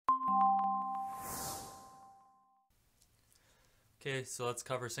Okay, so let's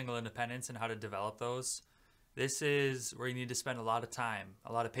cover single independence and how to develop those. This is where you need to spend a lot of time,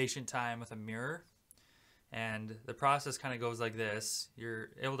 a lot of patient time with a mirror. And the process kind of goes like this. You're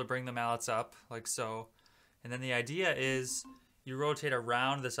able to bring the mallets up like so. And then the idea is you rotate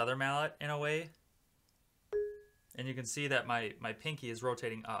around this other mallet in a way. And you can see that my pinky is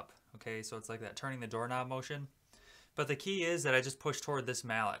rotating up. Okay, so it's like that turning the doorknob motion. But the key is that I just push toward this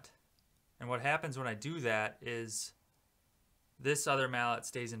mallet. And what happens when I do that is this other mallet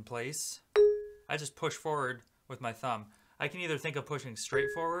stays in place. I just push forward with my thumb. I can either think of pushing straight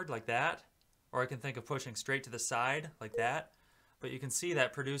forward like that, or I can think of pushing straight to the side like that. But you can see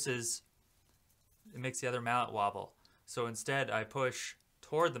that produces, it makes the other mallet wobble. So instead I push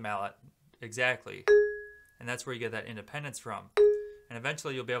toward the mallet exactly. And that's where you get that independence from. And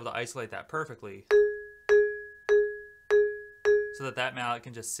eventually you'll be able to isolate that perfectly so that that mallet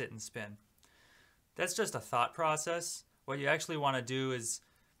can just sit and spin. That's just a thought process. What you actually want to do is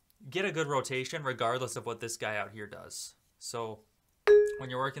get a good rotation regardless of what this guy out here does. So when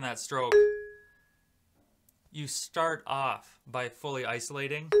you're working that stroke, you start off by fully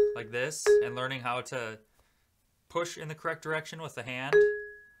isolating like this and learning how to push in the correct direction with the hand.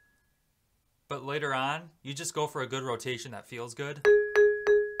 But later on, you just go for a good rotation that feels good.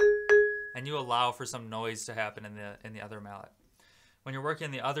 And you allow for some noise to happen in the other mallet. When you're working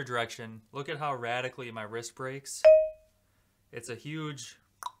in the other direction, look at how radically my wrist breaks. It's a huge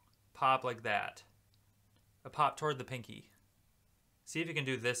pop like that. A pop toward the pinky. See if you can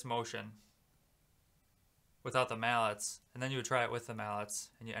do this motion without the mallets, and then you would try it with the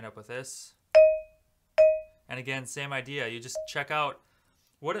mallets, and you end up with this. And again, same idea. You just check out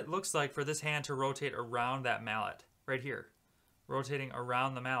what it looks like for this hand to rotate around that mallet, right here. Rotating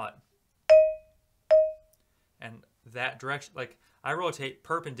around the mallet. And that direction, like I rotate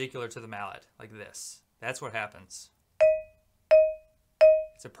perpendicular to the mallet, like this. That's what happens.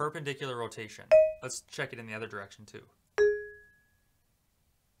 It's a perpendicular rotation. Let's check it in the other direction too.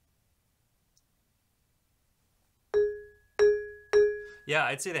 Yeah,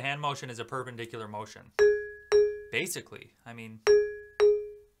 I'd say the hand motion is a perpendicular motion. Basically, I mean.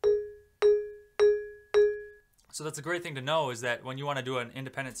 So that's a great thing to know, is that when you want to do an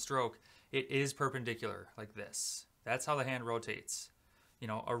independent stroke, it is perpendicular like this. That's how the hand rotates. You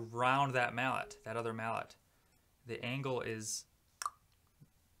know, around that mallet, that other mallet. The angle is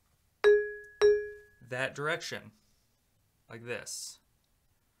that direction, like this.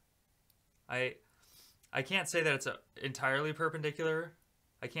 I can't say that it's entirely perpendicular.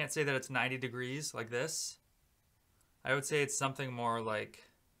 I can't say that it's 90 degrees like this. I would say it's something more like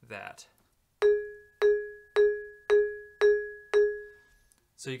that.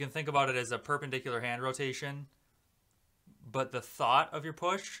 So you can think about it as a perpendicular hand rotation, but the thought of your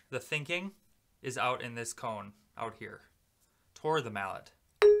push, the thinking, is out in this cone, out here, toward the mallet.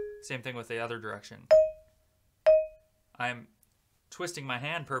 Same thing with the other direction. I'm twisting my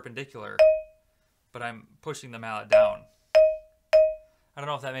hand perpendicular, but I'm pushing the mallet down. I don't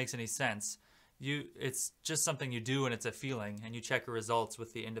know if that makes any sense. It's just something you do, and it's a feeling, and you check your results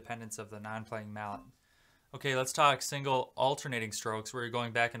with the independence of the non-playing mallet. Okay, let's talk single alternating strokes where you're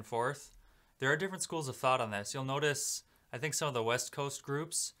going back and forth. There are different schools of thought on this. You'll notice, I think some of the West Coast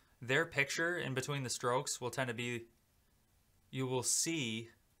groups, their picture in between the strokes will tend to be, you will see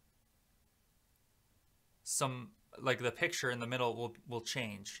some, like the picture in the middle will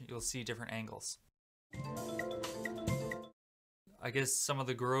change. You'll see different angles. I guess some of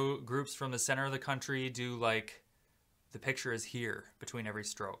the groups from the center of the country do like, the picture is here between every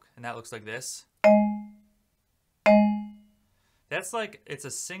stroke, and that looks like this. That's like, it's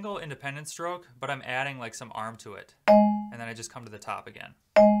a single independent stroke, but I'm adding like some arm to it. And then I just come to the top again.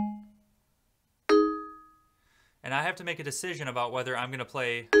 And I have to make a decision about whether I'm going to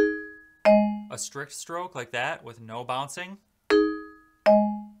play a strict stroke like that with no bouncing.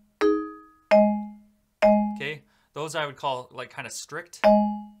 Okay, those I would call like kind of strict.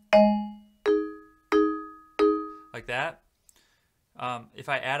 Like that. If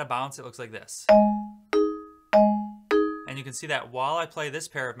I add a bounce, it looks like this. And you can see that while I play this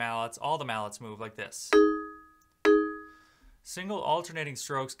pair of mallets, all the mallets move like this. Single alternating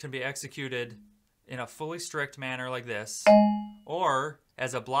strokes can be executed in a fully strict manner like this, or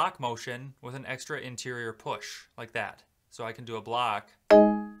as a block motion with an extra interior push, like that. So I can do a block,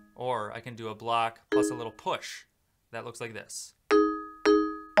 or I can do a block plus a little push. That looks like this.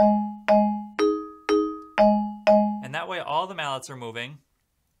 And that way all the mallets are moving,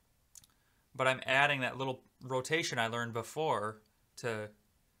 but I'm adding that little rotation I learned before to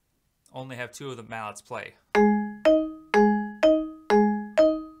only have two of the mallets play.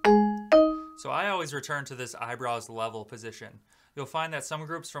 So I always always return to this eyebrows level position. You'll find that some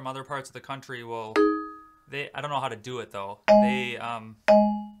groups from other parts of the country will, I don't know how to do it though. They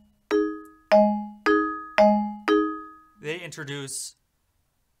introduce,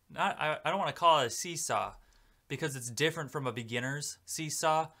 I don't want to call it a seesaw because it's different from a beginner's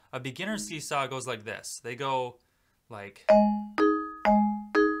seesaw. A beginner's seesaw goes like this. They go like,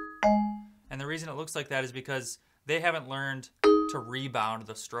 and the reason it looks like that is because they haven't learned to rebound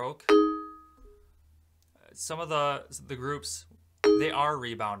the stroke. Some of the groups, they are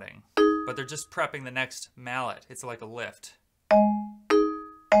rebounding, but they're just prepping the next mallet. It's like a lift.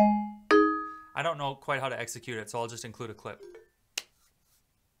 I don't know quite how to execute it, so I'll just include a clip.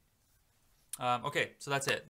 Okay, so that's it.